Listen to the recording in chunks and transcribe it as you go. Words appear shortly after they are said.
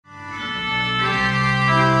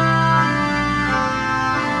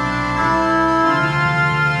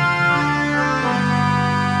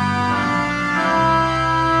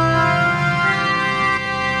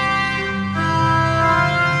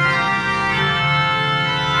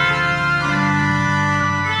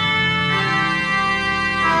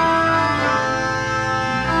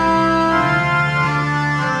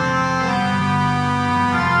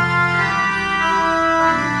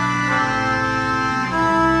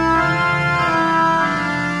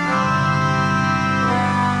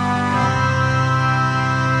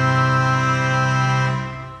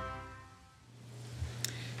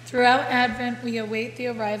Throughout Advent, we await the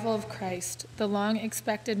arrival of Christ, the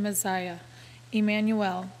long-expected Messiah.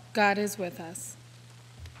 Emmanuel, God is with us.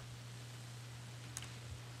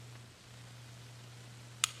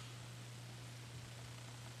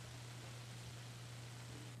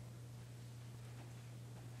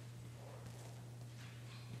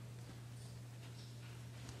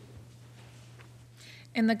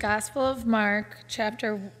 In the Gospel of Mark,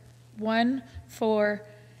 chapter 1, 4,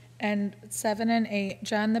 and 7 and 8,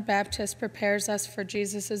 John the Baptist prepares us for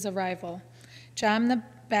Jesus' arrival. John the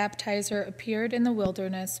Baptizer appeared in the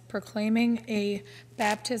wilderness, proclaiming a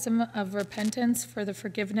baptism of repentance for the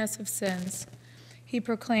forgiveness of sins. He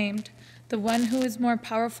proclaimed, "The one who is more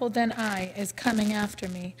powerful than I is coming after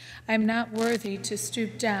me. I am not worthy to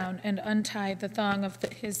stoop down and untie the thong of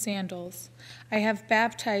his sandals. I have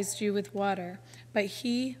baptized you with water, but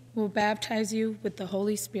he will baptize you with the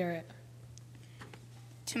Holy Spirit."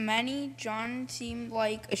 To many, John seemed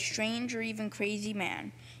like a strange or even crazy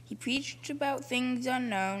man. He preached about things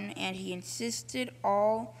unknown, and he insisted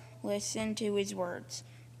all listen to his words.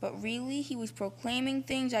 But really, he was proclaiming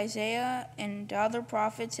things Isaiah and other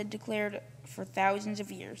prophets had declared for thousands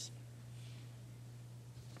of years.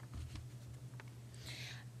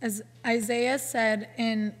 As Isaiah said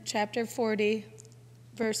in chapter 40,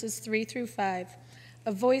 verses 3 through 5,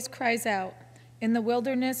 a voice cries out, "In the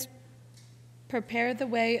wilderness, prepare the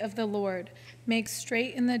way of the Lord. Make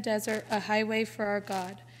straight in the desert a highway for our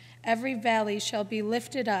God. Every valley shall be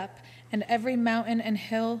lifted up, and every mountain and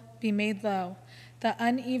hill be made low. The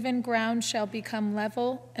uneven ground shall become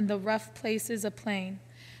level, and the rough places a plain.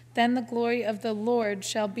 Then the glory of the Lord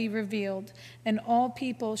shall be revealed, and all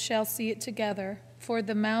people shall see it together, for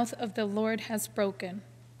the mouth of the Lord has spoken."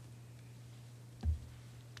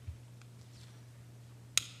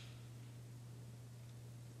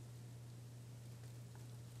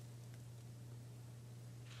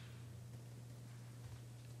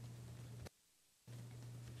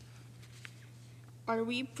 Are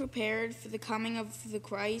we prepared for the coming of the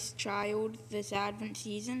Christ child this Advent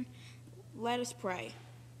season? Let us pray.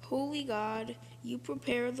 Holy God, you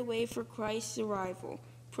prepare the way for Christ's arrival.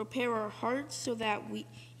 Prepare our hearts so that we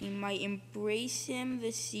might embrace him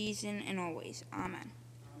this season and always. Amen.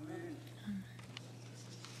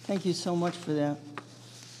 Thank you so much for that.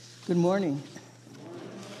 Good morning.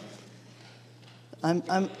 I'm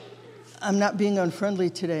not being unfriendly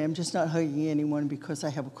today. I'm just not hugging anyone because I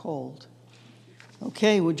have a cold.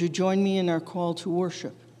 Okay, would you join me in our call to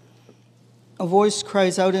worship? A voice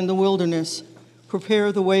cries out in the wilderness,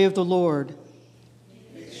 "Prepare the way of the Lord."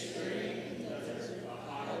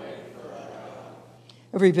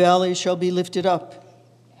 Every valley shall be lifted up.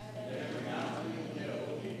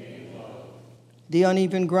 The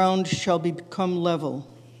uneven ground shall become level.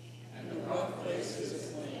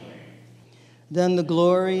 Then the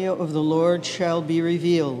glory of the Lord shall be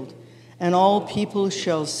revealed, and all people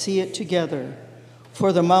shall see it together,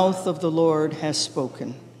 for the mouth of the Lord has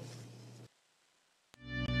spoken.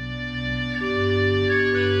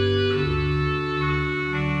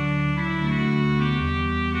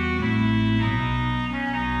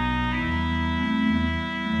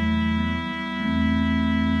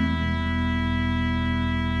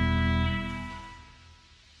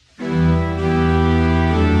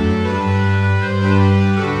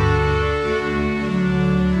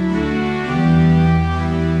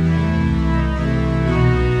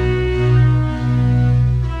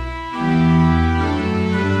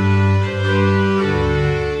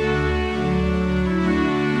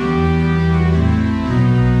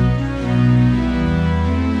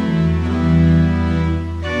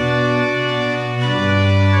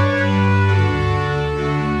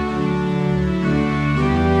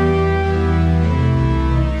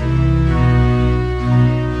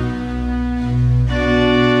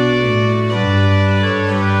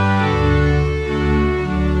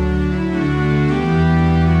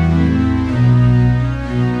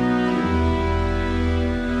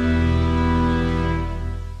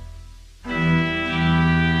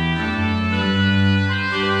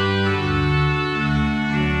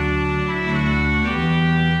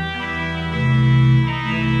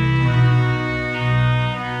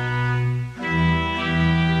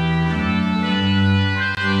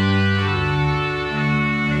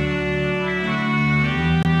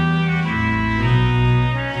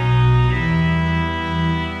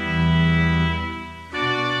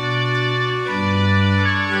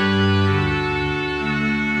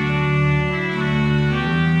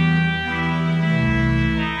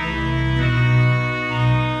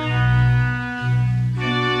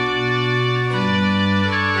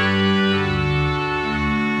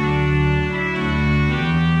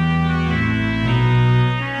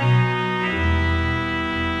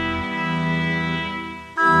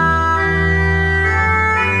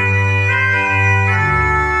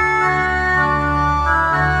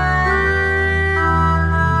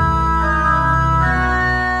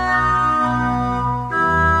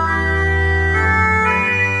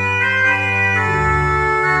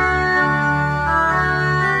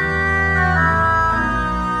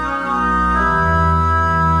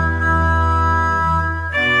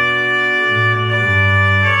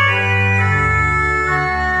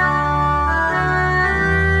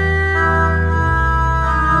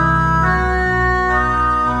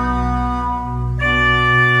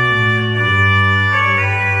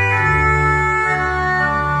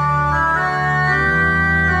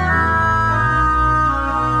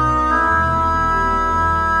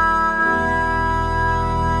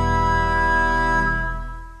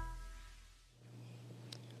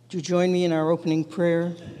 Do you join me in our opening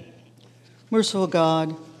prayer? Merciful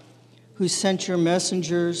God, who sent your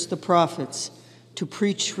messengers, the prophets, to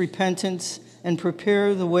preach repentance and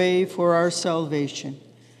prepare the way for our salvation,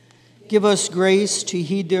 give us grace to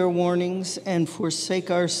heed their warnings and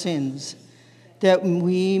forsake our sins, that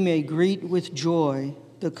we may greet with joy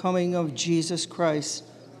the coming of Jesus Christ,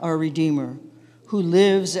 our Redeemer, who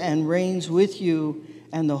lives and reigns with you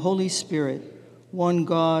and the Holy Spirit, one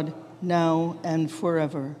God, now and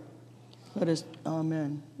forever.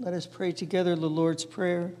 Amen. Let us pray together the Lord's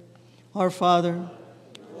Prayer. Our Father,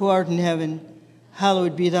 who art in heaven,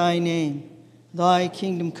 hallowed be thy name. Thy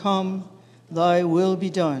kingdom come, thy will be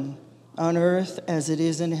done, on earth as it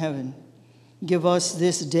is in heaven. Give us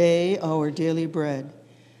this day our daily bread,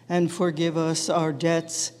 and forgive us our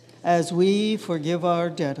debts as we forgive our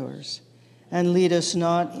debtors. And lead us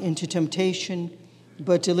not into temptation,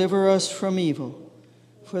 but deliver us from evil.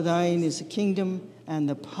 For thine is the kingdom and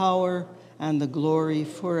the power and the glory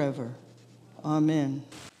forever. Amen.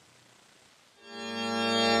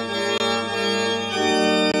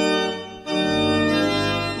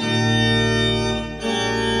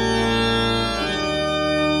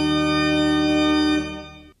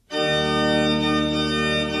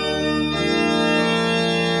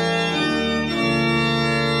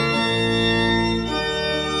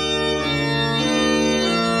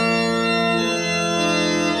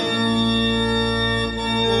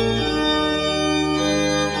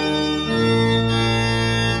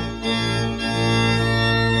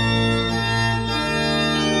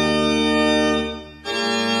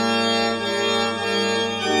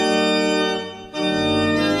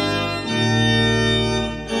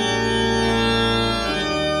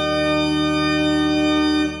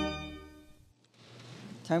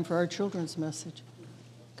 Time for our children's message.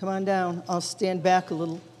 Come on down. I'll stand back a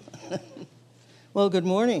little. Well, good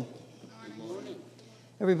morning. Good morning.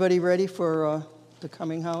 Everybody ready for the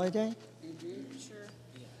coming holiday? Mm-hmm. Sure.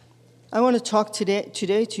 I want to talk today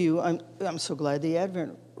to you. I'm so glad the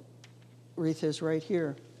Advent wreath is right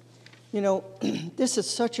here. You know, this is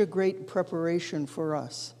such a great preparation for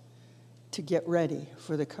us to get ready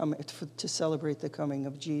for to celebrate the coming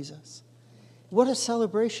of Jesus. What a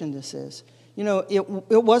celebration this is. You know,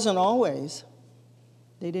 it wasn't always.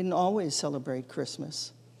 They didn't always celebrate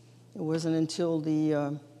Christmas. It wasn't until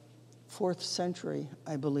the 4th century,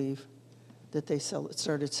 I believe, that they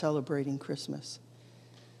started celebrating Christmas.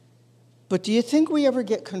 But do you think we ever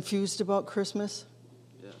get confused about Christmas?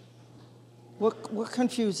 Yeah. What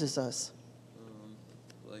confuses us?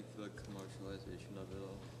 Like the commercialization of it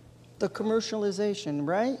all. The commercialization,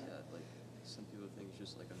 right? Yeah, like some people think it's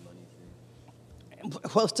just like a money thing.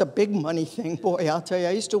 Well, it's a big money thing, boy. I'll tell you,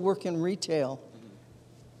 I used to work in retail.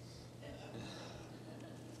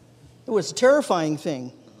 It was a terrifying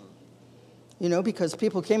thing, you know, because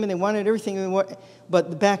people came and they wanted everything.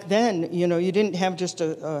 But back then, you know, you didn't have just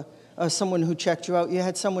someone who checked you out. You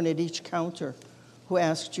had someone at each counter who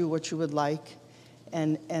asked you what you would like,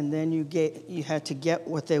 and then you had to get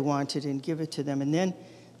what they wanted and give it to them. And then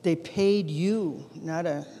they paid you, not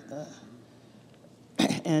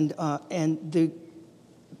and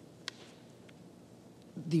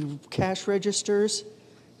the cash registers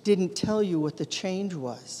didn't tell you what the change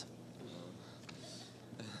was.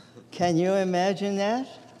 Can you imagine that?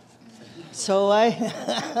 So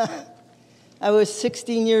I was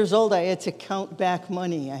 16 years old. I had to count back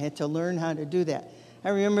money. I had to learn how to do that. I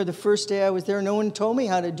remember the first day I was there, no one told me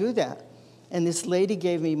how to do that. And this lady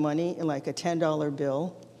gave me money, like a $10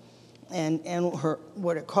 bill, and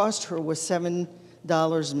what it cost her was $7,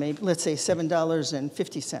 maybe, let's say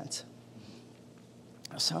 $7.50.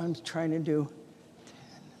 So I'm trying to do 10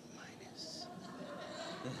 minus.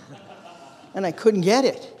 And I couldn't get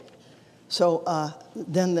it. So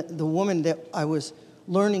then the woman that I was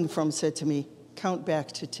learning from said to me, count back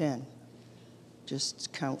to 10.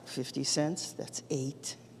 Just count 50 cents, that's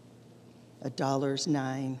 8. $1's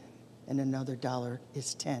 9, and another $1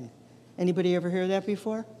 is 10. Anybody ever hear that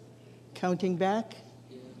before? Counting back?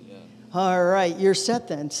 Yeah. All right, you're set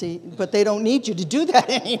then. See, but they don't need you to do that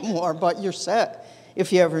anymore, but you're set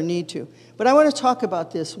if you ever need to. But I want to talk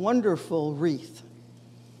about this wonderful wreath.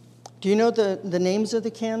 Do you know the names of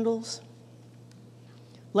the candles?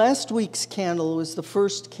 Last week's candle was the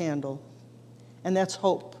first candle, and that's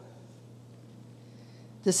hope.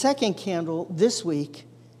 The second candle this week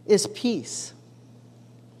is peace.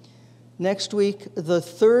 Next week, the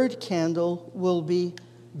third candle will be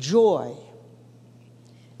joy.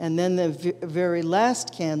 And then the very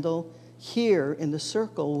last candle here in the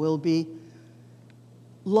circle will be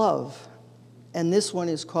love. And this one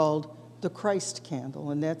is called the Christ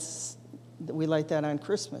candle, and we light that on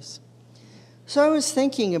Christmas. So I was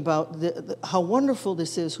thinking about how wonderful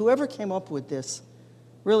this is. Whoever came up with this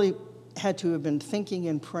really had to have been thinking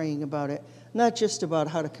and praying about it, not just about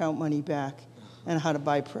how to count money back and how to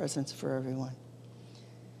buy presents for everyone.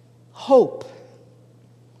 Hope.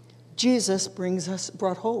 Jesus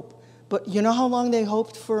brought hope. But you know how long they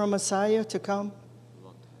hoped for a Messiah to come?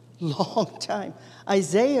 Long time.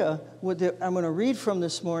 Isaiah, I'm going to read from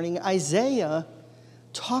this morning, Isaiah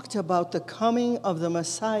talked about the coming of the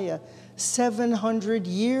Messiah 700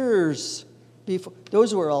 years before.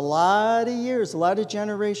 Those were a lot of years, a lot of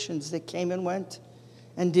generations that came and went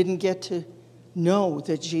and didn't get to know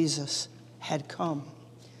that Jesus had come.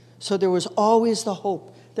 So there was always the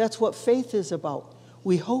hope. That's what faith is about.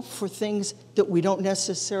 We hope for things that we don't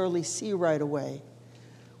necessarily see right away.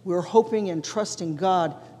 We're hoping and trusting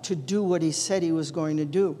God to do what he said he was going to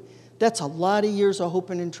do. That's a lot of years of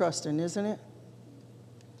hoping and trusting, isn't it?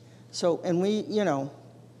 So, and we,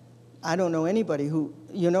 I don't know anybody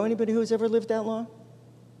who's ever lived that long?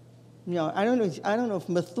 I don't know if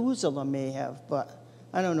Methuselah may have, but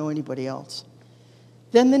I don't know anybody else.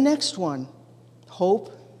 Then the next one,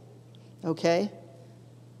 hope, okay?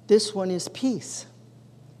 This one is peace.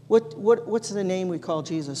 What's the name we call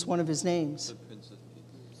Jesus? One of his names? The Prince of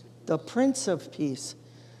Peace. The Prince of Peace.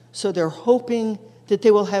 So they're hoping that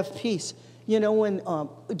they will have peace.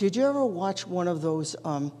 Did you ever watch one of those,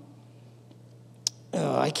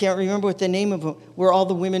 I can't remember what the name of them, where all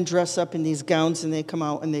the women dress up in these gowns and they come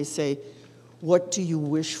out and they say, "What do you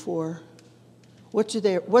wish for?" What's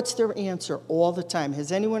their answer all the time?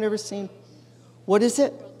 Has anyone ever seen? What is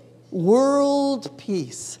it? World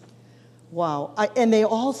peace. Wow. And they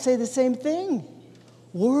all say the same thing.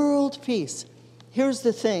 World peace. Here's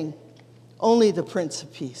the thing. Only the Prince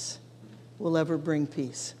of Peace will ever bring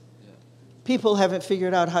peace. Yeah. People haven't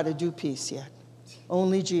figured out how to do peace yet.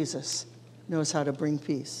 Only Jesus knows how to bring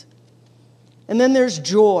peace. And then there's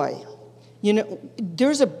joy.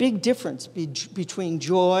 There's a big difference between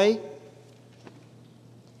joy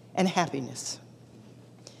and happiness.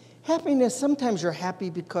 Happiness, sometimes you're happy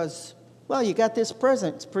because, well, you got this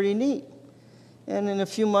present. It's pretty neat. And in a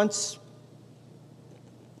few months,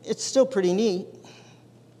 it's still pretty neat.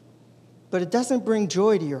 But it doesn't bring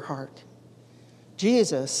joy to your heart.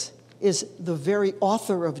 Jesus is the very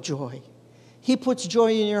author of joy. He puts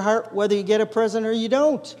joy in your heart whether you get a present or you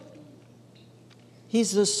don't.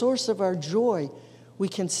 He's the source of our joy. We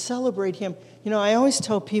can celebrate him. I always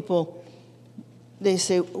tell people, they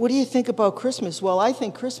say, "What do you think about Christmas?" Well, I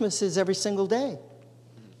think Christmas is every single day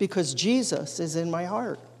because Jesus is in my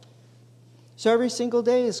heart. So every single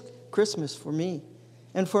day is Christmas for me.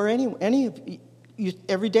 And for any of you,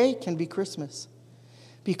 every day can be Christmas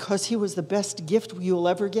because he was the best gift you'll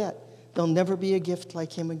ever get. There'll never be a gift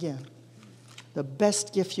like him again. The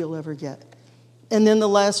best gift you'll ever get. And then the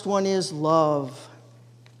last one is love.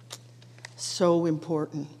 So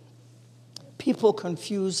important. People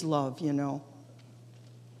confuse love,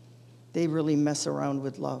 They really mess around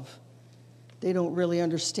with love. They don't really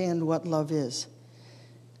understand what love is.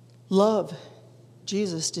 Love.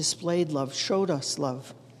 Jesus displayed love, showed us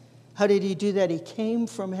love. How did he do that? He came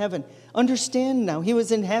from heaven. Understand now, he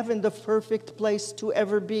was in heaven, the perfect place to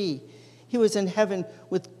ever be. He was in heaven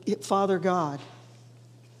with Father God.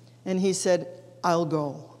 And he said, "I'll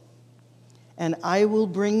go. And I will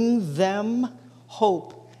bring them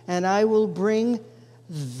hope. And I will bring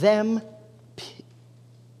them,"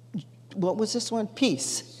 what was this one?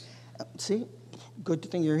 Peace. See? Good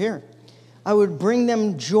thing you're here. "I would bring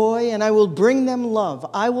them joy and I will bring them love."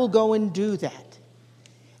 I will go and do that.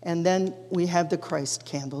 And then we have the Christ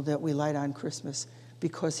candle that we light on Christmas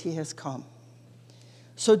because he has come.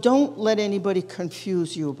 So don't let anybody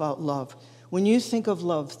confuse you about love. When you think of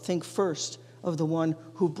love, think first of the one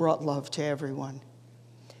who brought love to everyone.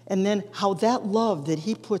 And then how that love that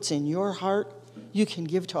he puts in your heart, you can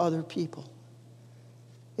give to other people.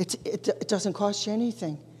 It doesn't cost you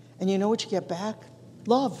anything. And you know what you get back?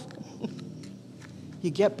 Love. You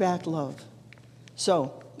get back love.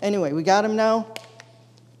 So, anyway, we got him now.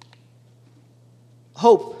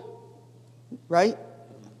 Hope, right?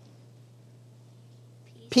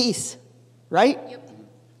 Peace, right? Yep.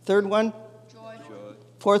 Third one? Joy.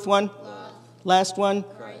 Fourth one? Love. Last one?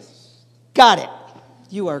 Christ. Got it.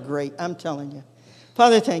 You are great, I'm telling you.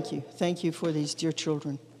 Father, thank you. Thank you for these dear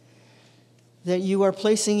children. That you are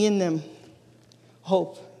placing in them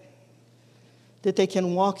hope. That they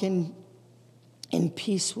can walk in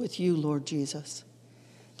peace with you, Lord Jesus.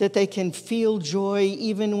 That they can feel joy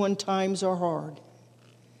even when times are hard.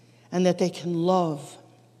 And that they can love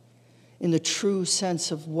in the true sense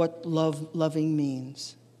of what loving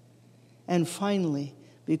means. And finally,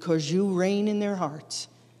 because you reign in their hearts,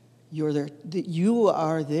 You're there, that you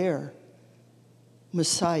are their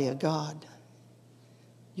Messiah, God.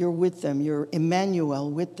 You're with them. You're Emmanuel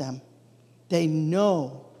with them. They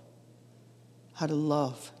know how to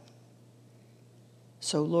love.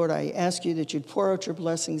 So, Lord, I ask you that you'd pour out your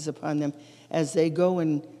blessings upon them as they go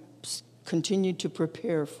and continue to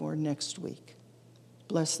prepare for next week.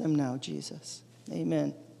 Bless them now, Jesus.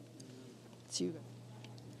 Amen. See you.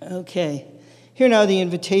 Okay. Here now the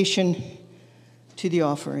invitation to the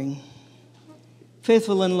offering.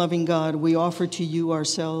 Faithful and loving God, we offer to you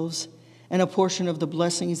ourselves and a portion of the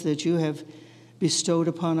blessings that you have bestowed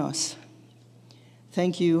upon us.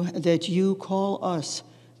 Thank you that you call us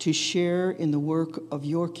to share in the work of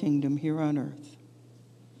your kingdom here on earth.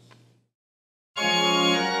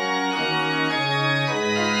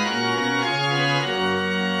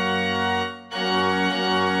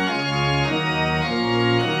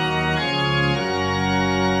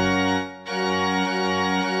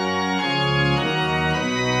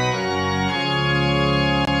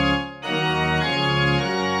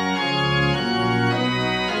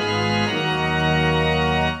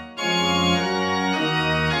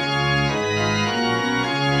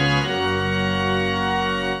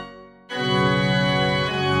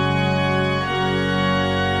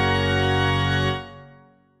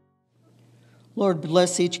 Lord,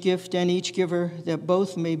 bless each gift and each giver, that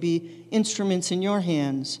both may be instruments in your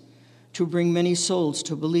hands to bring many souls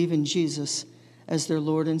to believe in Jesus as their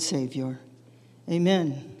Lord and Savior.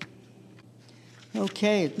 Amen.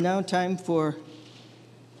 Okay, it's now time to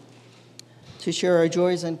share our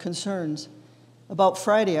joys and concerns. About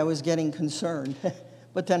Friday, I was getting concerned,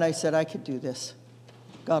 but then I said I could do this.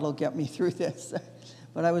 God will get me through this.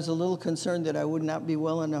 But I was a little concerned that I would not be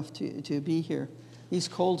well enough to be here. These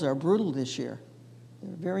colds are brutal this year.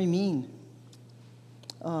 They're very mean.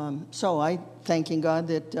 So I thanking God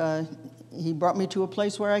that he brought me to a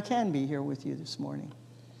place where I can be here with you this morning.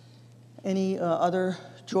 Any other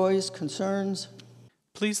joys, concerns?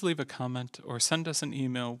 Please leave a comment or send us an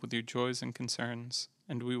email with your joys and concerns,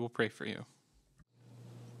 and we will pray for you.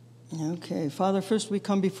 Okay, Father, first we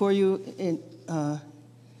come before you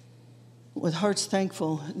with hearts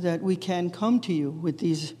thankful that we can come to you with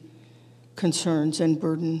these concerns and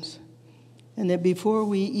burdens, and that before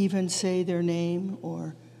we even say their name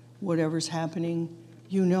or whatever's happening,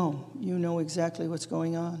 you know exactly what's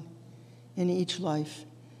going on in each life.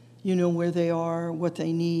 You know where they are, what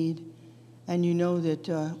they need, and you know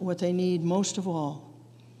that what they need most of all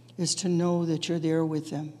is to know that you're there with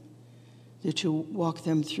them, that you walk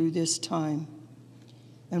them through this time.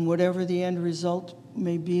 And whatever the end result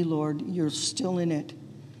may be, Lord, you're still in it,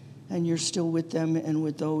 and you're still with them and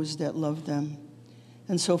with those that love them.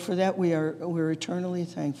 And so for that we're eternally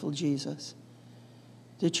thankful, Jesus,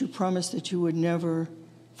 that you promised that you would never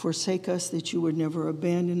forsake us, that you would never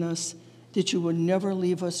abandon us, that you would never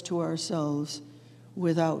leave us to ourselves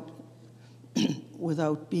without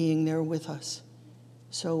being there with us.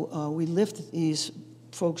 So we lift these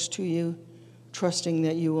folks to you, trusting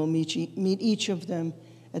that you will meet each of them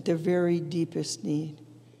at their very deepest need.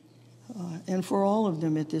 And for all of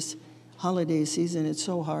them at this holiday season, it's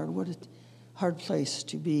so hard. What a hard place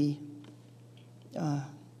to be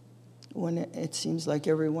when it seems like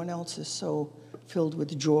everyone else is so filled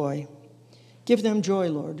with joy. Give them joy,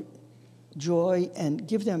 Lord, joy, and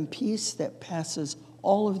give them peace that passes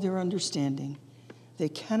all of their understanding. They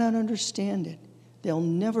cannot understand it. They'll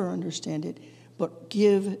never understand it, but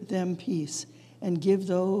give them peace and give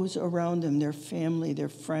those around them, their family, their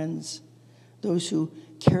friends, those who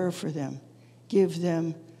care for them, give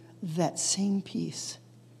them that same peace,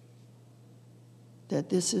 that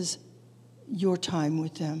this is your time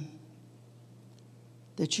with them,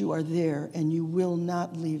 that you are there and you will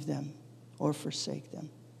not leave them or forsake them.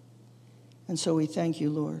 And so we thank you,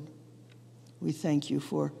 Lord. We thank you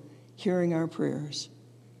for hearing our prayers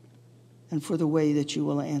and for the way that you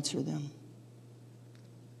will answer them.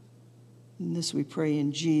 And this we pray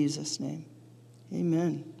in Jesus' name.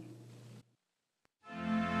 Amen.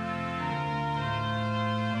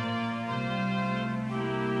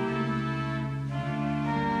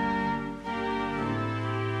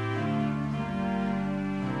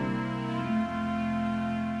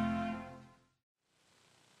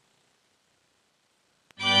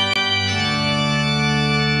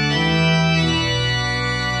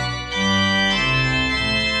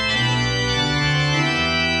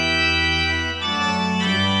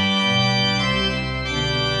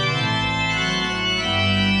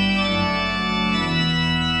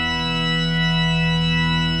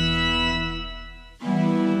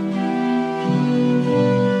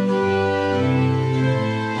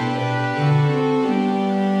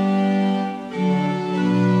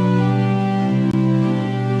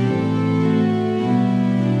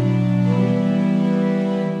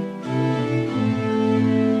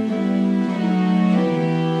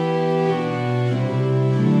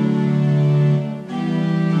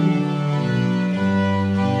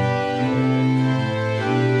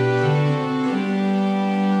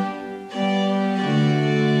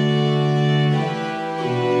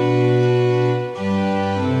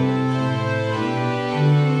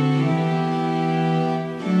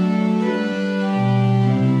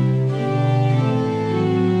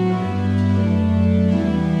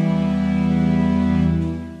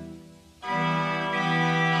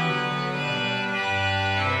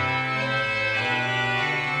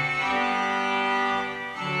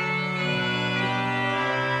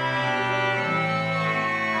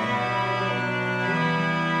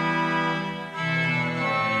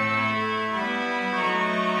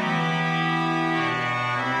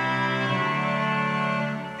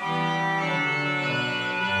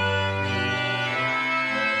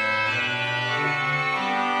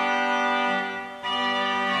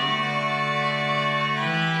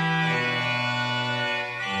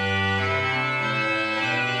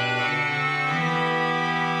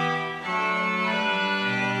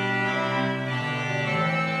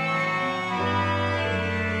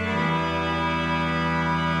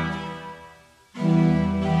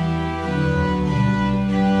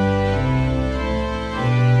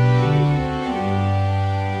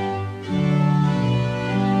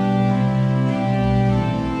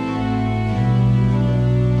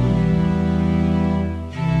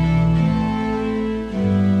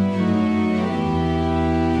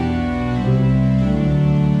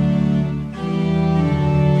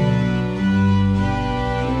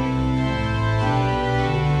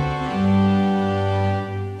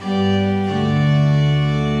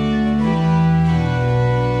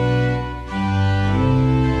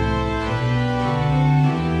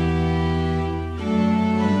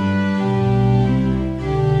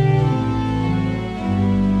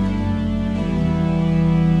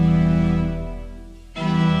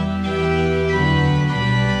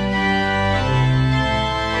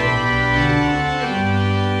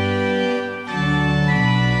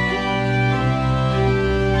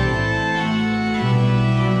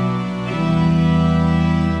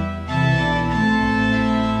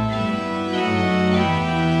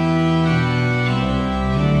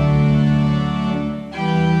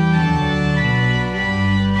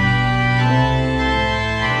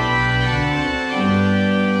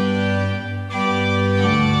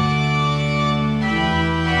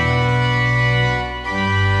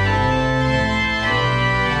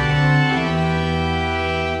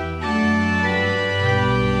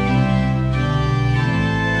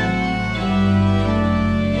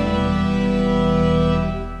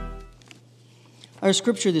 Our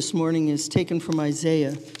scripture this morning is taken from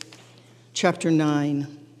Isaiah chapter 9,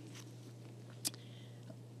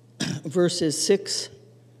 verses 6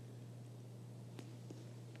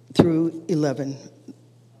 through 11.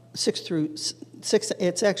 6,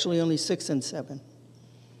 it's actually only 6 and 7.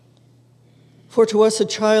 For to us a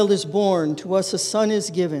child is born, to us a son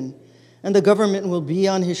is given, and the government will be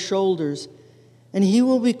on his shoulders, and he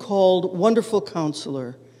will be called Wonderful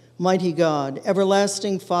Counselor, Mighty God,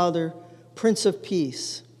 Everlasting Father, Prince of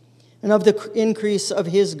Peace. And of the increase of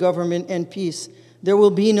his government and peace there will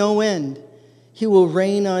be no end. He will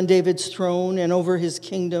reign on David's throne and over his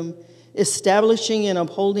kingdom, establishing and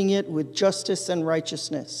upholding it with justice and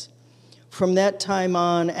righteousness from that time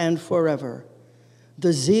on and forever.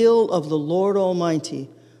 The zeal of the Lord Almighty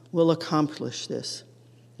will accomplish this.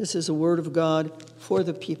 This is a word of God for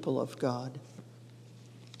the people of God.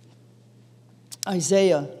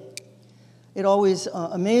 Isaiah, it always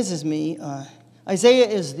amazes me. Isaiah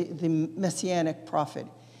is the messianic prophet.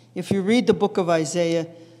 If you read the book of Isaiah,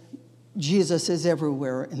 Jesus is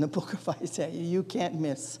everywhere in the book of Isaiah. You can't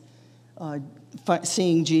miss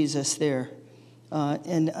seeing Jesus there.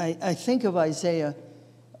 And I think of Isaiah,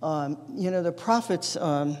 the prophets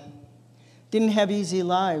didn't have easy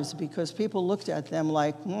lives because people looked at them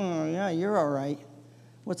like, yeah, you're all right.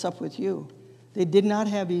 What's up with you? They did not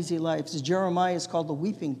have easy lives. Jeremiah is called the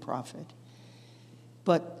weeping prophet.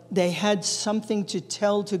 But they had something to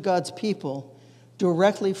tell to God's people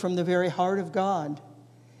directly from the very heart of God.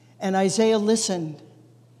 And Isaiah listened,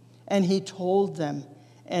 and he told them.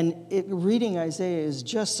 And reading Isaiah is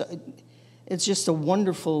just a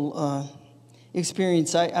wonderful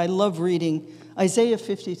experience. I love reading Isaiah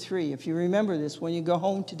 53. If you remember this, when you go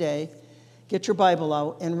home today, get your Bible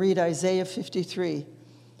out and read Isaiah 53.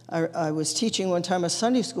 I was teaching one time a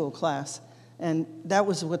Sunday school class, and that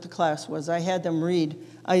was what the class was. I had them read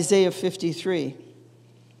Isaiah 53.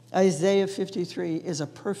 Isaiah 53 is a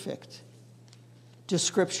perfect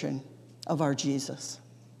description of our Jesus,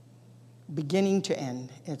 beginning to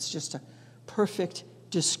end. It's just a perfect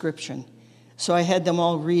description. So I had them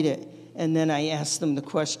all read it, and then I asked them the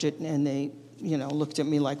question, and they, looked at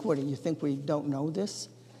me like, what, do you think we don't know this?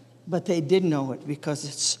 But they did know it because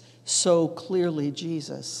it's so clearly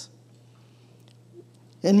Jesus.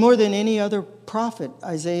 And more than any other prophet,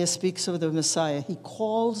 Isaiah speaks of the Messiah. He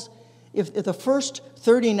calls, if the first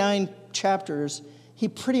 39 chapters, he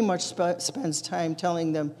pretty much spends time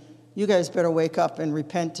telling them, you guys better wake up and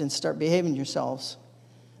repent and start behaving yourselves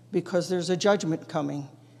because there's a judgment coming,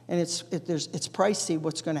 and it's pricey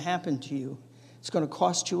what's going to happen to you. It's going to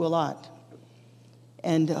cost you a lot.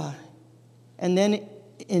 And then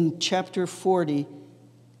in chapter 40,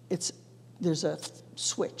 there's a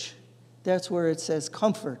switch. That's where it says,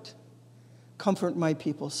 comfort. Comfort my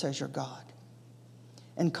people, says your God.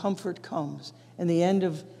 And comfort comes. And the end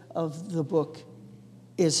of the book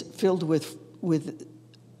is filled with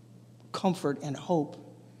comfort and hope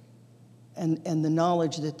and the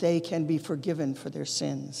knowledge that they can be forgiven for their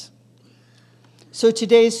sins. So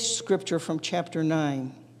today's scripture from chapter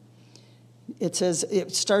 9, it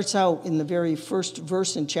starts out in the very first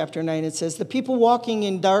verse in chapter 9. It says, the people walking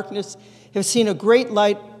in darkness have seen a great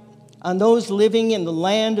light. On those living in the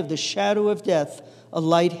land of the shadow of death, a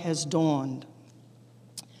light has dawned.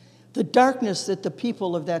 The darkness that the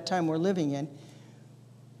people of that time were living in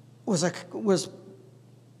was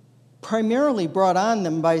primarily brought on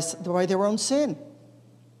them by their own sin.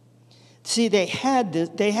 See, they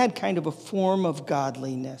had kind of a form of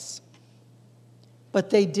godliness, but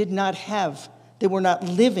they were not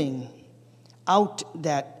living out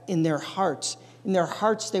that in their hearts. In their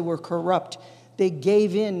hearts, they were corrupt. They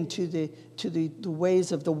gave in to the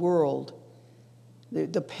ways of the world,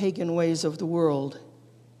 the pagan ways of the world,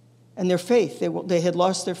 and their faith. They had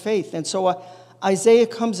lost their faith. And so Isaiah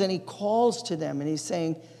comes and he calls to them, and he's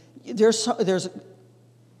saying, there's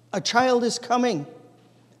a child is coming.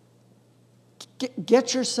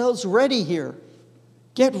 Get yourselves ready here.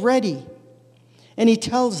 Get ready. And he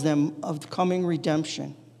tells them of the coming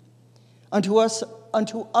redemption. Unto us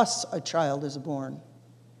a child is born.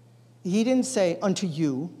 He didn't say unto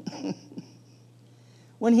you.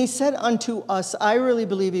 When he said unto us, I really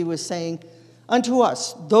believe he was saying unto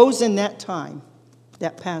us, those in that time,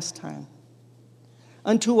 that past time.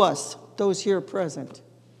 Unto us, those here present.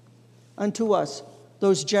 Unto us,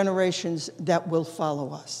 those generations that will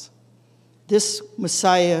follow us. This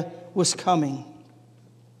Messiah was coming.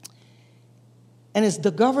 And as the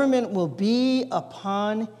government will be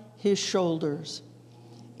upon his shoulders.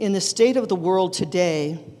 In the state of the world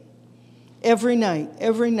today, every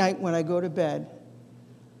night when I go to bed,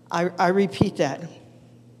 I repeat that.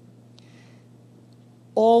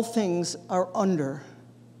 all things are under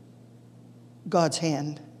God's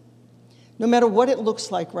hand. No matter what it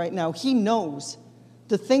looks like right now, he knows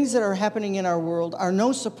the things that are happening in our world are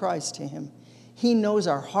no surprise to him. He knows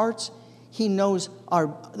our hearts. He knows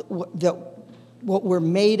what we're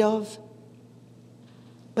made of.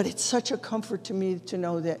 But it's such a comfort to me to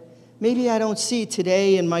know that maybe I don't see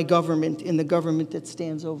today in my government, in the government that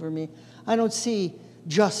stands over me, I don't see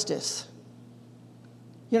justice.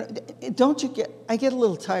 You know, I get a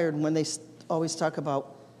little tired when they always talk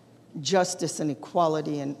about justice and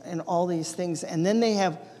equality and all these things, and then they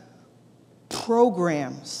have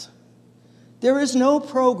programs. There is no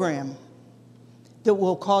program that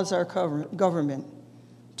will cause our government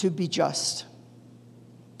to be just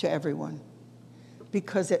to everyone,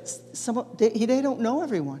 because they don't know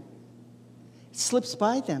everyone. It slips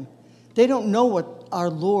by them. They don't know what our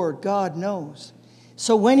Lord God knows.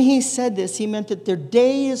 So when he said this, he meant that their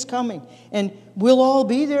day is coming, and we'll all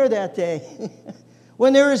be there that day.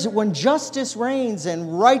 when justice reigns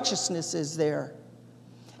and righteousness is there.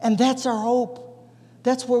 And that's our hope.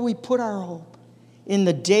 That's where we put our hope. In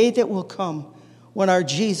the day that will come when our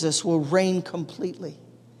Jesus will reign completely.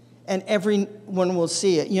 And everyone will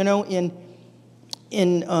see it. You know, in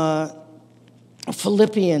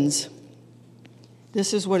Philippians,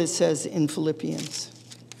 this is what it says in Philippians.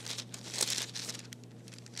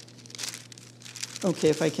 Okay,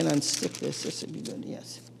 if I can unstick this would be good,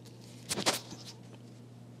 yes.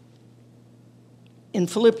 In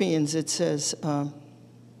Philippians, it says,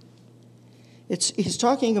 he's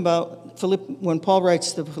talking about, when Paul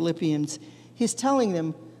writes to the Philippians, he's telling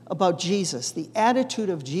them about Jesus, the attitude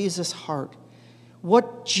of Jesus' heart,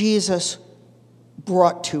 what Jesus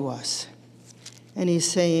brought to us. And he's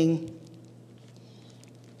saying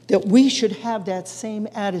that we should have that same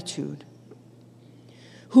attitude.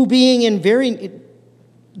 Who being in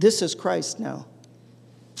this is Christ now,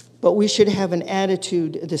 but we should have an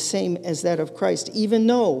attitude the same as that of Christ, even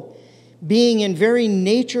though, being in very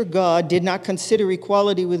nature God, did not consider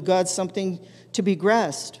equality with God something to be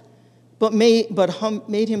grasped, but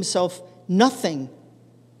made himself nothing,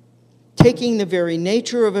 taking the very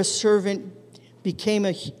nature of a servant,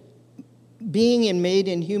 being made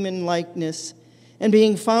in human likeness, and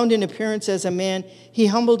being found in appearance as a man, he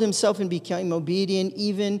humbled himself and became obedient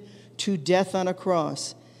even to death on a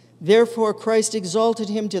cross. Therefore Christ exalted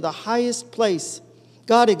him to the highest place.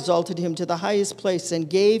 God exalted him to the highest place and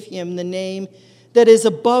gave him the name that is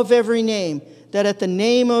above every name, that at the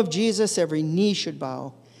name of Jesus every knee should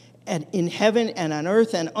bow, and in heaven and on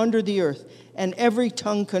earth and under the earth, and every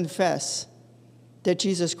tongue confess that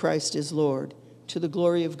Jesus Christ is Lord, to the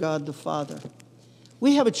glory of God the Father.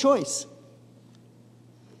 We have a choice.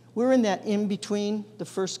 We're in that in-between the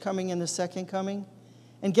first coming and the second coming.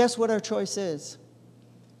 And guess what our choice is?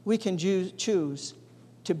 We can choose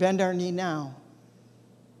to bend our knee now.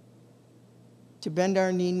 To bend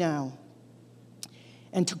our knee now.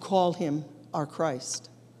 And to call him our Christ.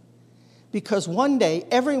 Because one day,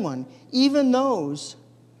 everyone, even those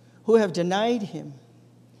who have denied him,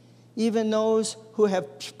 even those who have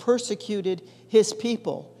persecuted his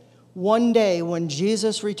people, one day when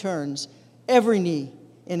Jesus returns, every knee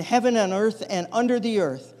in heaven and earth and under the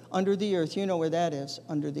earth, you know where that is,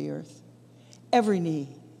 under the earth. Every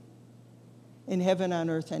knee in heaven, on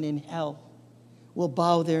earth, and in hell will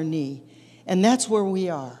bow their knee. And that's where we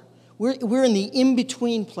are. We're in the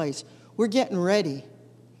in-between place. We're getting ready.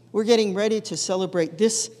 We're getting ready to celebrate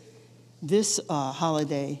this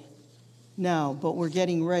holiday now, but we're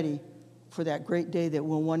getting ready for that great day that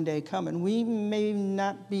will one day come. And we may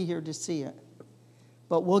not be here to see it,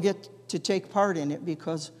 but we'll get to take part in it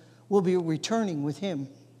because we'll be returning with him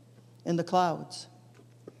in the clouds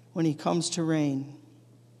when he comes to reign.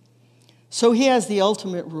 So he has the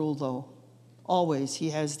ultimate rule, though. Always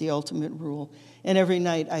he has the ultimate rule. And every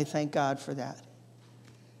night I thank God for that.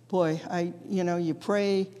 Boy, you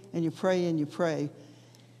pray and you pray and you pray.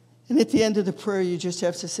 And at the end of the prayer, you just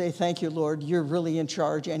have to say, thank you, Lord. You're really in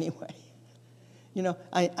charge anyway. You know,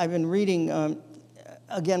 I've been reading,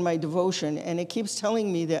 again, my devotion, and it keeps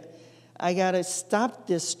telling me that I got to stop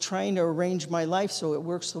this trying to arrange my life so it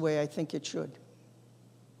works the way I think it should.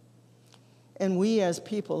 And we as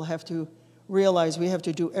people have to realize we have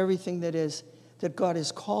to do everything that God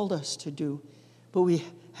has called us to do. But we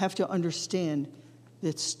have to understand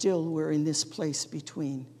that still we're in this place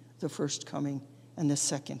between the first coming and the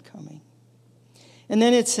second coming. And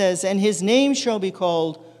then it says, and his name shall be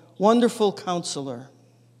called Wonderful Counselor.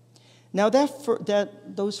 Now that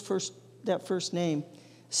first name,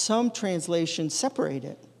 some translations separate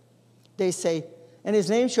it. They say, and his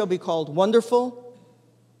name shall be called Wonderful,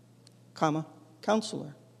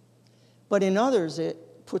 Counselor. But in others,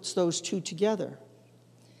 puts those two together.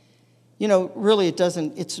 You know, really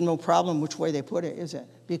it's no problem which way they put it, is it?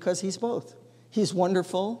 Because he's both. He's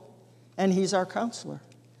wonderful and he's our counselor.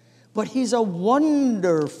 But he's a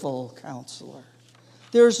wonderful counselor.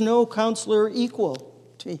 There's no counselor equal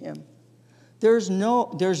to him. There's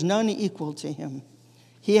none equal to him.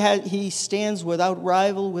 He stands without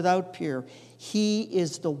rival, without peer. He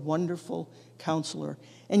is the wonderful counselor.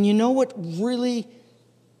 And you know what really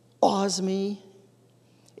awes me?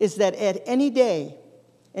 Is that at any day,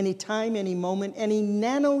 any time, any moment, any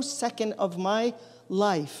nanosecond of my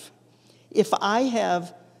life, if I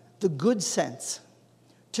have the good sense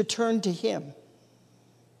to turn to him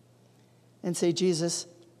and say, Jesus,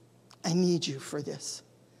 I need you for this.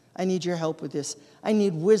 I need your help with this. I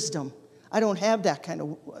need wisdom. I don't have that kind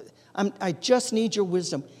of, I just need your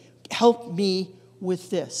wisdom. Help me with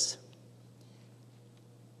this.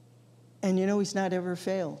 And you know, he's not ever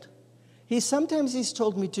failed. Sometimes he's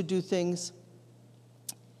told me to do things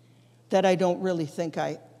that I don't really think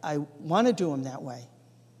I want to do them that way.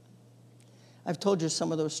 I've told you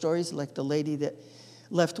some of those stories, like the lady that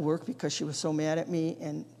left work because she was so mad at me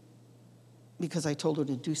and because I told her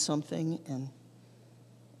to do something.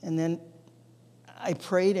 And then I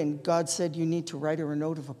prayed and God said, you need to write her a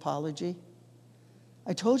note of apology.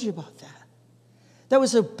 I told you about that. That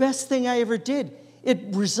was the best thing I ever did. It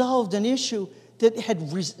resolved an issue that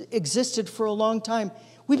had existed for a long time.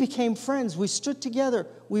 We became friends. We stood together.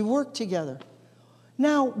 We worked together.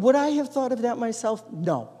 Now, would I have thought of that myself?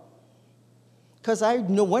 No. Because I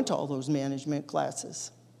went to all those management classes.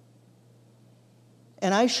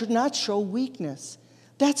 And I should not show weakness.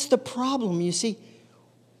 That's the problem, you see.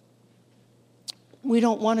 We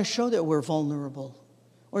don't want to show that we're vulnerable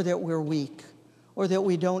or that we're weak or that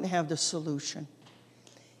we don't have the solution.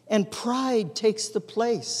 And pride takes the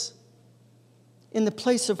place. In the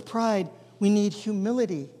place of pride, we need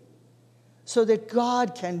humility so that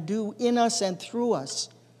God can do in us and through us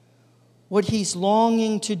what he's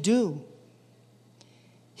longing to do.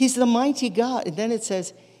 He's the mighty God. And then it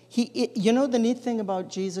says, you know the neat thing about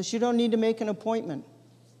Jesus? You don't need to make an appointment.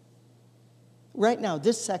 Right now,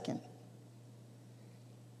 this second.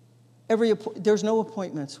 There's no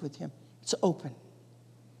appointments with him. It's open.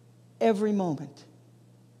 Every moment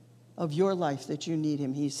of your life that you need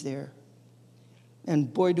him, he's there.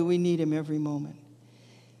 And boy, do we need him every moment.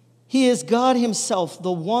 He is God himself,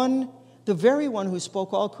 the very one who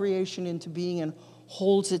spoke all creation into being and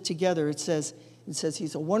holds it together. It says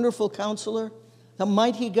he's a wonderful counselor, the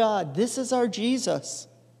mighty God. This is our Jesus.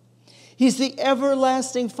 He's the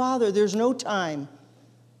everlasting Father. There's no time.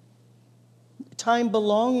 Time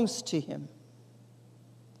belongs to him.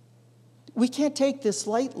 We can't take this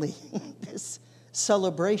lightly, this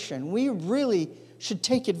celebration. We really should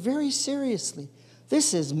take it very seriously.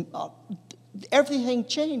 This is, everything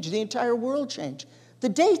changed. The entire world changed. The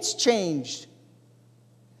dates changed.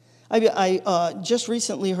 I just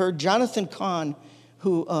recently heard Jonathan Cahn,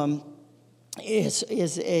 who I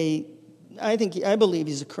believe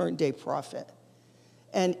he's a current day prophet.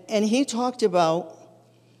 And he talked about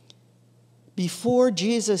before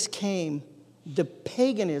Jesus came, the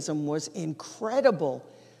paganism was incredible.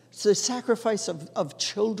 So the sacrifice of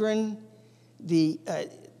children,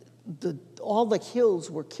 all the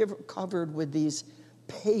hills were covered with these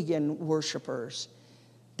pagan worshipers.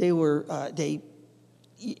 He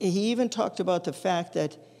even talked about the fact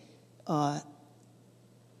that,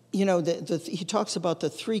 he talks about the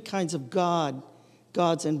three kinds of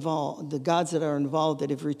gods involved, the gods that are involved that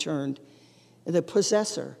have returned. The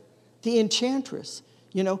possessor, the enchantress.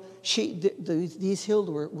 These hills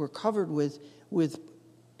were covered with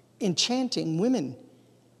enchanting women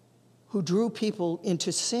who drew people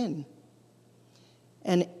into sin.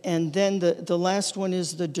 And then the last one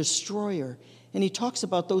is the destroyer. And he talks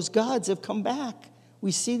about those gods have come back.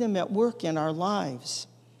 We see them at work in our lives.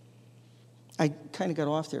 I kind of got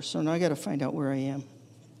off there, so now I got to find out where I am.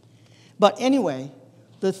 But anyway,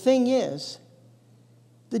 the thing is,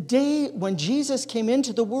 the day when Jesus came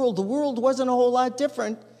into the world wasn't a whole lot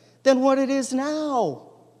different than what it is now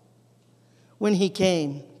when he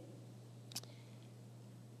came.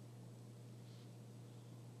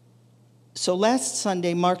 So last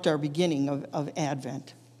Sunday marked our beginning of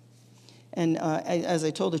Advent. And as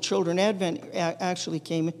I told the children, Advent actually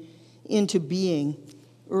came into being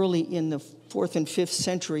early in the 4th and 5th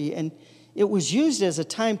century. And it was used as a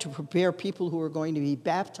time to prepare people who were going to be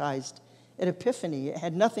baptized at Epiphany. It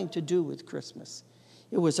had nothing to do with Christmas.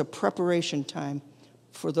 It was a preparation time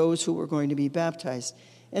for those who were going to be baptized.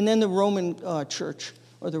 And then the Roman church,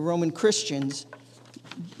 or the Roman Christians,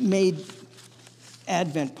 made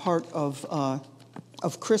Advent part of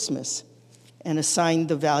Christmas. and assigned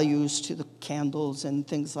the values to the candles and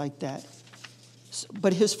things like that.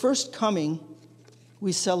 But his first coming,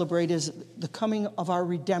 we celebrate, is the coming of our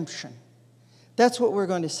redemption. That's what we're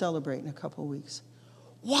going to celebrate in a couple of weeks.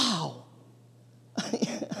 Wow!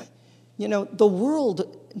 The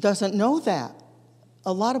world doesn't know that.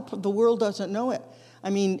 A lot of the world doesn't know it. I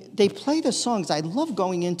mean, they play the songs. I love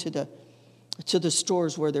going into the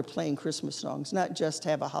stores where they're playing Christmas songs, not just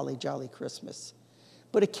have a holly jolly Christmas.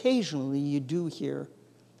 But occasionally you do hear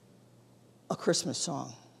a Christmas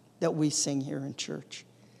song that we sing here in church.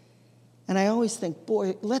 And I always think,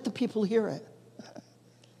 boy, let the people hear it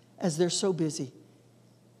as they're so busy.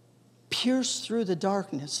 Pierce through the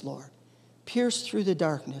darkness, Lord. Pierce through the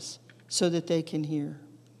darkness so that they can hear.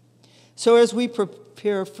 So as we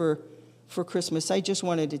prepare for Christmas, I just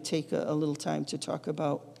wanted to take a little time to talk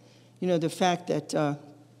about, the fact that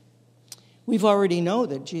we've already know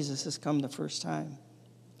that Jesus has come the first time.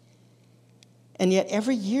 And yet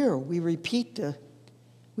every year we repeat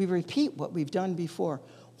what we've done before.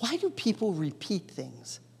 Why do people repeat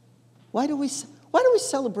things? Why do we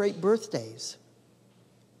celebrate birthdays?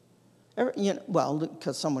 Well,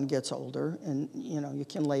 because someone gets older, and you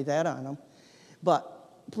can lay that on them.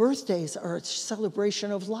 But birthdays are a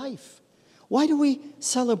celebration of life. Why do we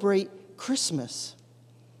celebrate Christmas?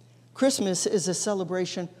 Christmas is a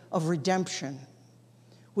celebration of redemption.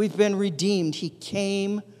 We've been redeemed. He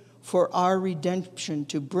came for our redemption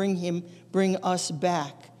to bring us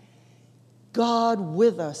back. God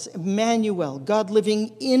with us, Emmanuel, God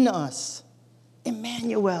living in us,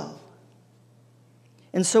 Emmanuel.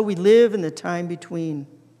 And so we live in the time between.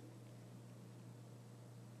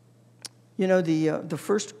 The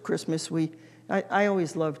first Christmas, I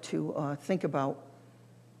always love to think about.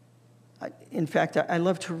 In fact, I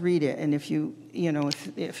love to read it, and if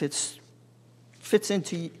it fits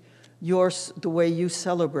into the way you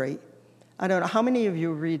celebrate, I don't know how many of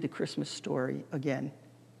you read the Christmas story again.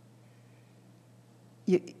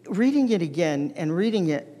 Reading it again and reading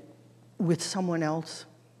it with someone else,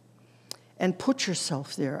 and put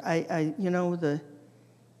yourself there.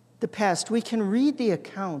 The past, we can read the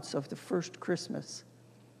accounts of the first Christmas,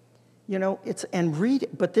 and read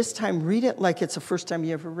it, but this time read it like it's the first time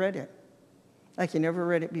you ever read it. Like you never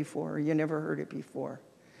read it before, or you never heard it before.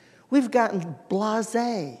 We've gotten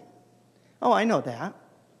blasé. Oh, I know that.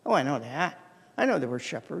 Oh, I know that. I know there were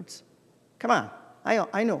shepherds. Come on,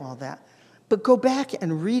 I know all that. But go back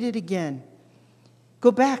and read it again.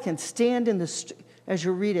 Go back and stand as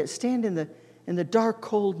you read it, stand in the dark,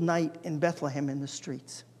 cold night in Bethlehem in the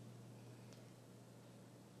streets.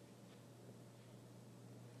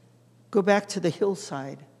 Go back to the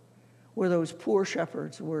hillside where those poor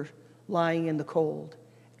shepherds were lying in the cold.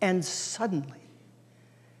 And suddenly,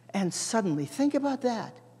 think about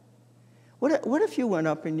that. What if you went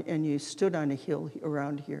up and you stood on a hill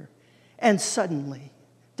around here, and suddenly,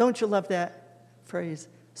 don't you love that phrase?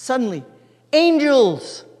 Suddenly,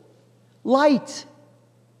 angels, light.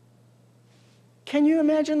 Can you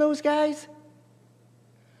imagine those guys?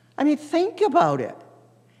 I mean, think about it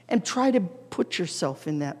and try to put yourself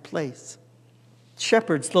in that place.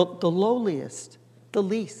 Shepherds, the lowliest, the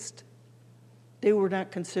least. They were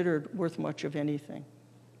not considered worth much of anything.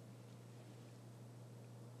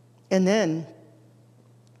 And then,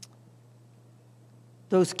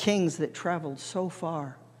 those kings that traveled so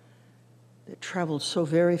far, that traveled so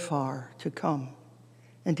very far to come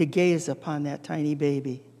and to gaze upon that tiny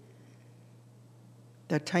baby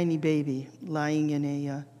lying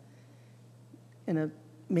in a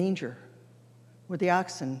manger where the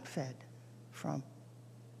oxen fed from.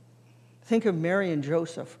 Think of Mary and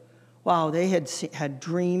Joseph. Wow, they had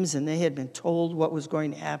dreams and they had been told what was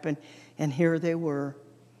going to happen, and here they were.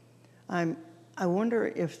 I wonder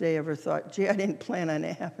if they ever thought, gee, I didn't plan on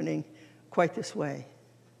it happening quite this way.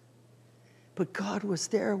 But God was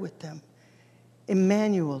there with them.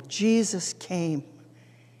 Emmanuel, Jesus came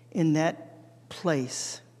in that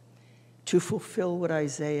place to fulfill what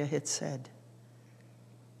Isaiah had said.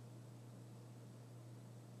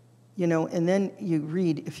 And then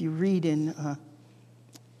if you read in,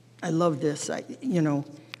 I love this,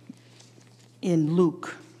 in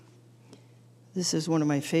Luke. This is one of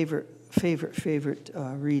my favorite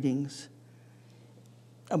readings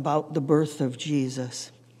about the birth of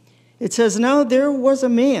Jesus. It says, now there was a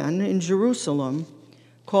man in Jerusalem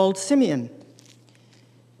called Simeon,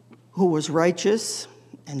 who was righteous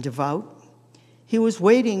and devout. He was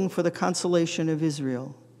waiting for the consolation of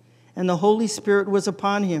Israel, and the Holy Spirit was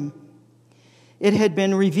upon him. It had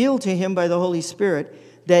been revealed to him by the Holy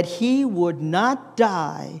Spirit that he would not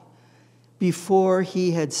die before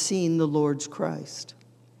he had seen the Lord's Christ.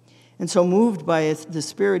 And so moved by the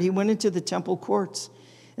Spirit, he went into the temple courts.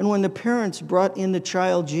 And when the parents brought in the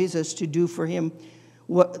child Jesus to do for him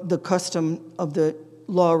what the custom of the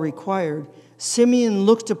law required, Simeon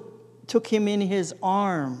took him in his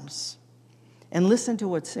arms. And listen to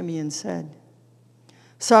what Simeon said.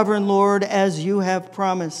 Sovereign Lord, as you have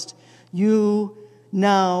promised, you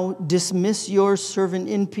now dismiss your servant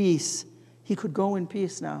in peace. He could go in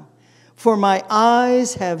peace now. For my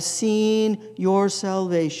eyes have seen your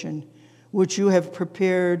salvation, which you have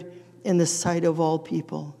prepared in the sight of all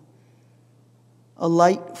people, a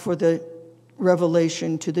light for the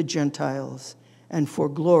revelation to the Gentiles and for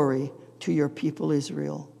glory to your people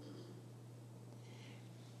Israel.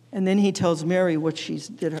 And then he tells Mary what she's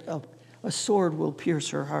did. A sword will pierce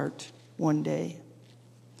her heart one day.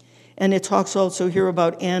 And it talks also here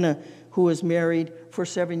about Anna, who was married for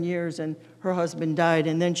 7 years and her husband died.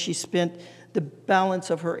 And then she spent the balance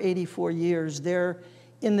of her 84 years there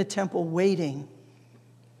in the temple waiting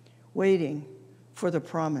for the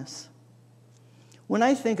promise. When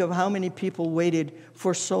I think of how many people waited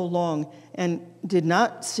for so long and did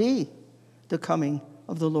not see the coming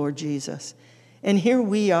of the Lord Jesus. And here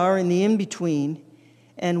we are in the in-between,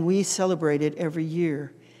 and we celebrate it every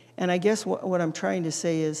year. And I guess what I'm trying to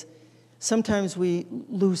say is sometimes we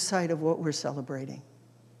lose sight of what we're celebrating.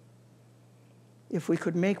 If we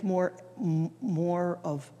could make more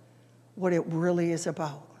of what it really is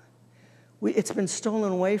about. It's been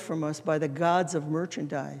stolen away from us by the gods of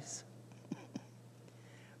merchandise,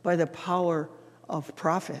 by the power of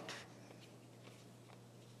profit.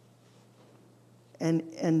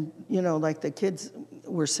 And you know, like the kids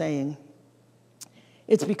were saying,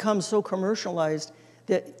 it's become so commercialized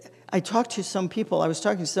that I talked to some people. I was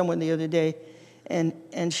talking to someone the other day,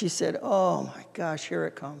 and she said, oh my gosh, here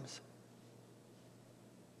it comes.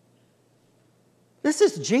 This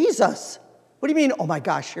is Jesus. What do you mean, oh my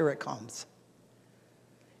gosh, here it comes?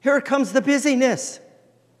 Here it comes, the busyness.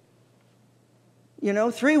 You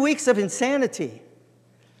know, 3 weeks of insanity.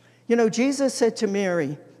 You know, Jesus said to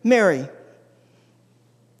Mary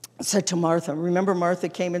said to Martha, remember Martha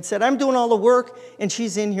came and said, I'm doing all the work, and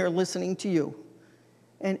she's in here listening to you.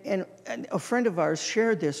 And a friend of ours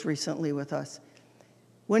shared this recently with us.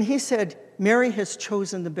 When he said, Mary has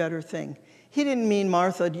chosen the better thing, he didn't mean,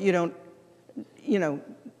 Martha,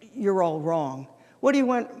 you're all wrong. What he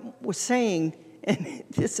was saying, and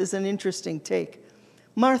this is an interesting take,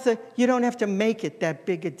 Martha, you don't have to make it that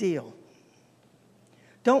big a deal.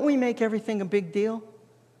 Don't we make everything a big deal?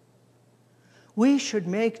 We should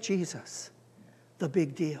make Jesus the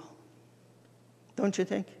big deal. Don't you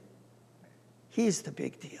think? He's the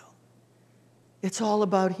big deal. It's all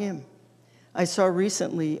about him. I saw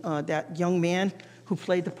recently that young man who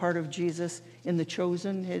played the part of Jesus in The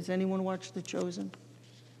Chosen. Has anyone watched The Chosen?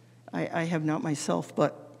 I have not myself,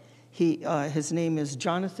 but his name is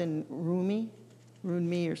Jonathan Rooney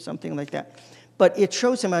or something like that. But it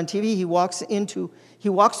shows him on TV. He walks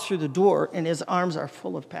through the door, and his arms are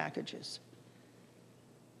full of packages.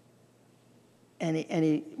 And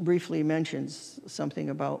he briefly mentions something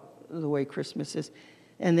about the way Christmas is.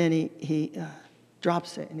 And then he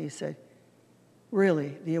drops it, and he said,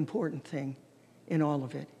 really, the important thing in all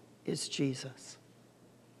of it is Jesus.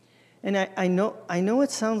 And I know it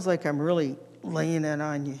sounds like I'm really laying it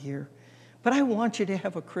on you here, but I want you to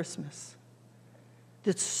have a Christmas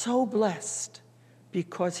that's so blessed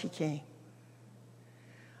because he came.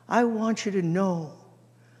 I want you to know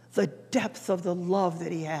the depth of the love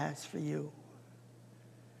that he has for you,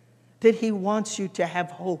 that he wants you to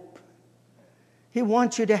have hope. He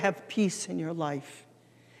wants you to have peace in your life.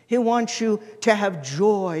 He wants you to have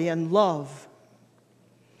joy and love.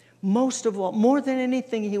 Most of all, more than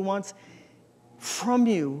anything he wants from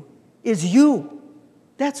you is you.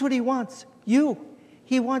 That's what he wants, you.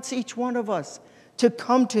 He wants each one of us to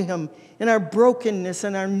come to him in our brokenness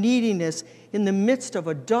and our neediness in the midst of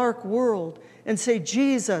a dark world and say,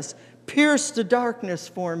 Jesus, pierce the darkness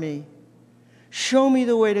for me. Show me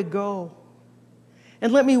the way to go.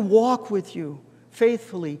 And let me walk with you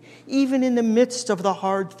faithfully, even in the midst of the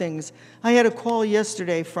hard things. I had a call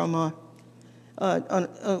yesterday from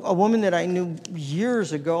a woman that I knew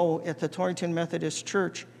years ago at the Torrington Methodist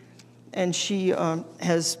Church, and she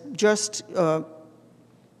has just,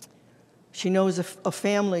 she knows a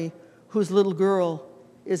family whose little girl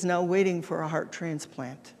is now waiting for a heart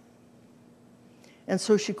transplant. And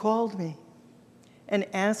so she called me and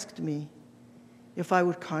asked me if I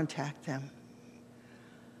would contact them.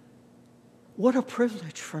 What a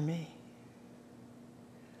privilege for me.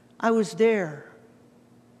 I was there.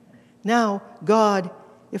 Now, God,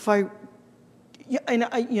 it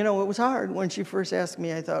was hard when she first asked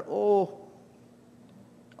me. I thought,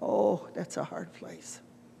 Oh, that's a hard place.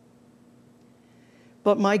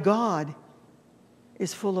 But my God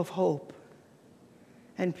is full of hope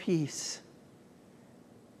and peace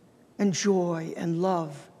and joy and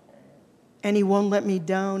love. And he won't let me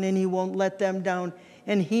down, and he won't let them down.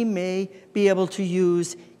 And he may be able to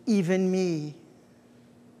use even me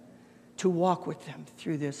to walk with them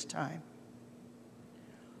through this time.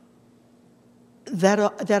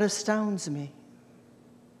 That astounds me.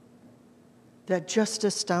 That just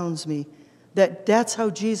astounds me. That's how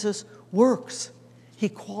Jesus works. He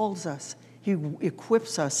calls us. He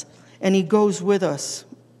equips us. And he goes with us.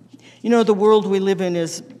 You know, the world we live in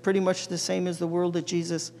is pretty much the same as the world that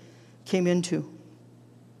Jesus came into.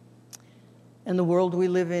 And the world we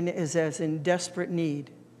live in is as in desperate need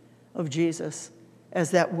of Jesus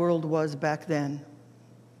as that world was back then.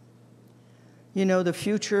 You know, the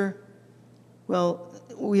future, well,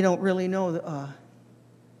 we don't really know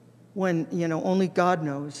when, only God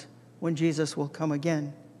knows when Jesus will come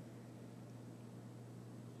again.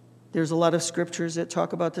 There's a lot of scriptures that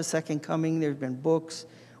talk about the second coming. There's been books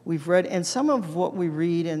we've read, and some of what we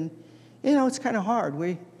read, and, it's kind of hard.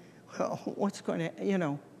 What's going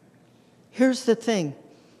to, Here's the thing.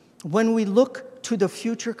 When we look to the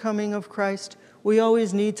future coming of Christ, we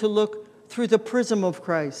always need to look through the prism of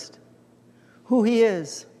Christ, who he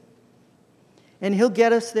is. And he'll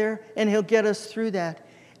get us there, and he'll get us through that.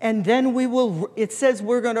 And then it says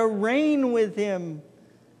we're going to reign with him.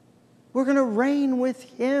 We're going to reign with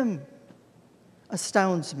him.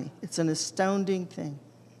 Astounds me. It's an astounding thing.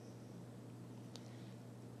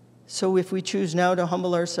 So if we choose now to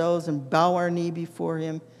humble ourselves and bow our knee before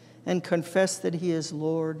him and confess that he is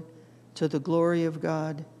Lord to the glory of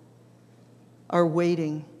God, are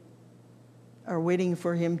waiting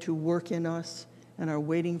for him to work in us and are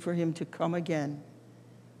waiting for him to come again,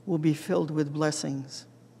 will be filled with blessings.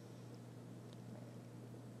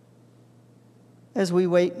 As we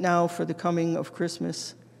wait now for the coming of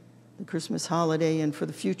Christmas, the Christmas holiday, and for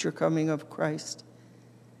the future coming of Christ,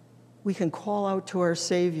 we can call out to our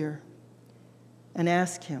Savior and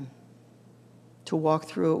ask him to walk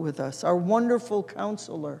through it with us. Our wonderful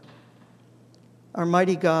counselor, our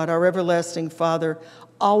mighty God, our everlasting Father,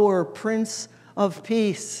 our Prince of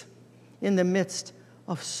Peace in the midst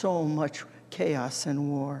of so much chaos and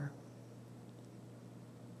war.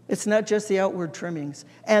 It's not just the outward trimmings.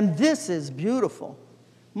 And this is beautiful.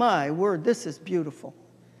 My word, this is beautiful.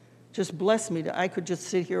 Just bless me. I could just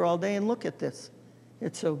sit here all day and look at this.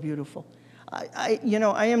 It's so beautiful. I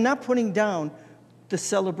am not putting down the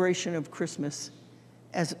celebration of Christmas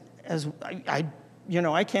as I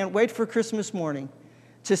can't wait for Christmas morning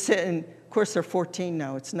to sit, and of course they're 14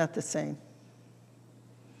 now. It's not the same.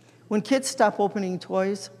 When kids stop opening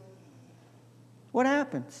toys, what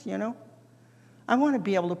happens, I want to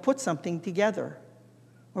be able to put something together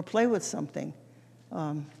or play with something.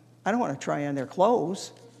 I don't want to try on their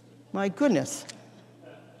clothes. My goodness.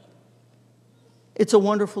 It's a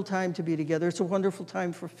wonderful time to be together. It's a wonderful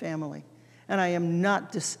time for family. And I am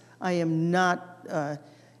not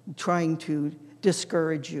trying to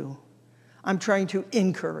discourage you. I'm trying to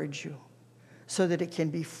encourage you so that it can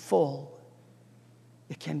be full.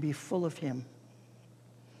 It can be full of him.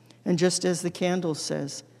 And just as the candle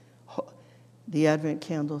says, the Advent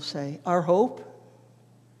candles say, our hope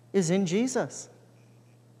is in Jesus.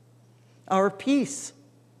 Our peace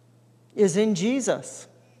is in Jesus.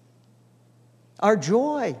 Our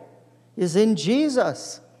joy is in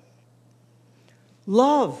Jesus.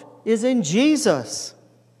 Love is in Jesus.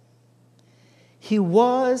 He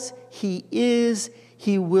was, he is,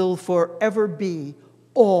 he will forever be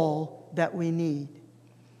all that we need.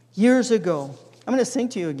 Years ago, I'm going to sing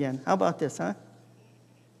to you again. How about this, huh?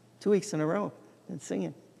 2 weeks in a row, been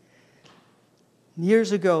singing.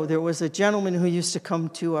 Years ago, there was a gentleman who used to come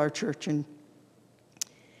to our church,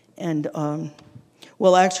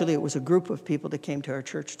 actually, it was a group of people that came to our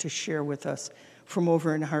church to share with us from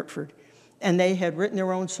over in Hartford. And they had written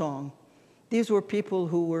their own song. These were people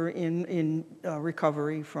who were in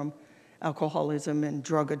recovery from alcoholism and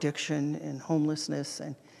drug addiction and homelessness.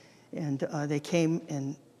 And they came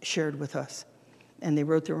and shared with us. And they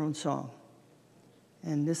wrote their own song.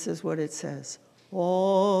 And this is what it says.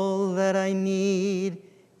 All that I need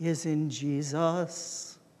is in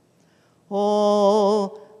Jesus.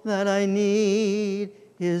 All that I need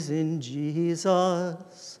is in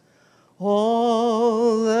Jesus.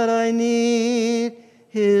 All that I need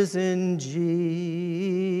is in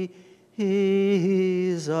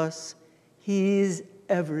Jesus. He's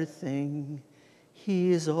everything.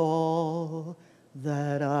 He's all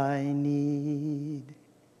that I need.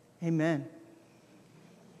 Amen.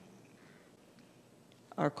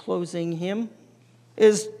 Our closing hymn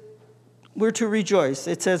is we're to rejoice.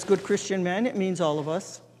 It says good Christian men. It means all of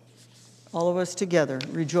us. All of us together.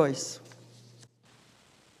 Rejoice.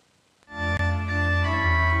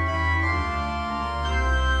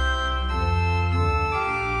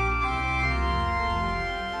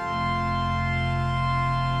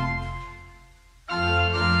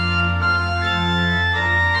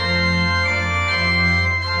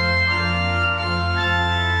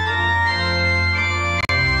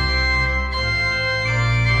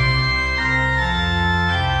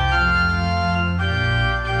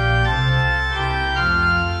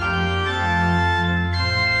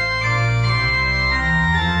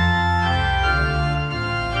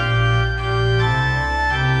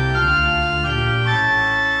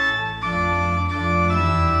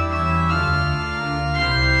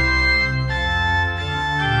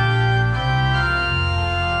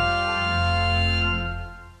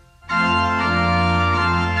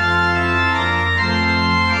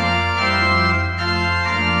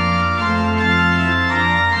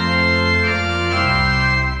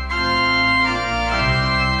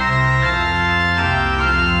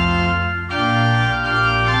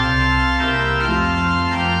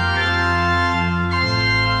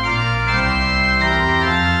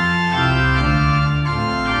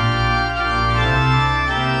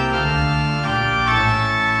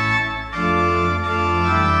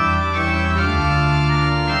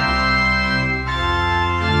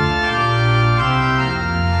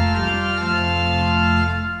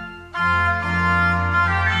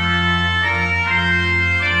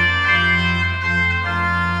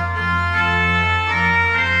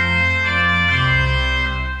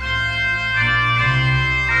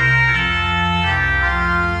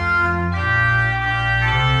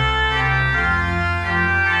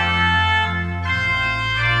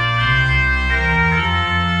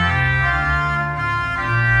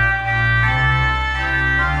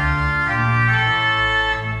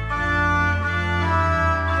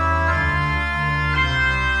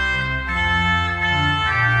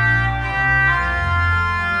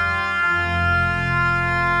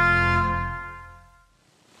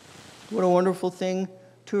 What a wonderful thing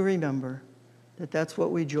to remember, that that's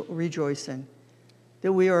what we rejoice in,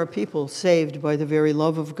 that we are a people saved by the very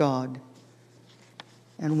love of God,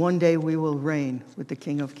 and one day we will reign with the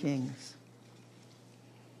King of Kings.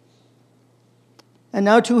 And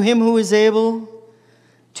now to him who is able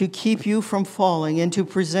to keep you from falling and to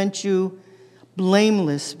present you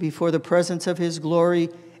blameless before the presence of his glory,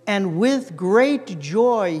 and with great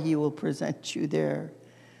joy he will present you there.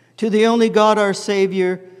 To the only God, our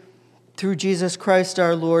Savior, through Jesus Christ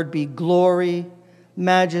our Lord, be glory,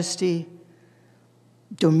 majesty,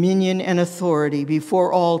 dominion, and authority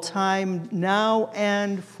before all time, now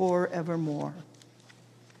and forevermore.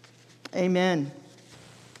 Amen.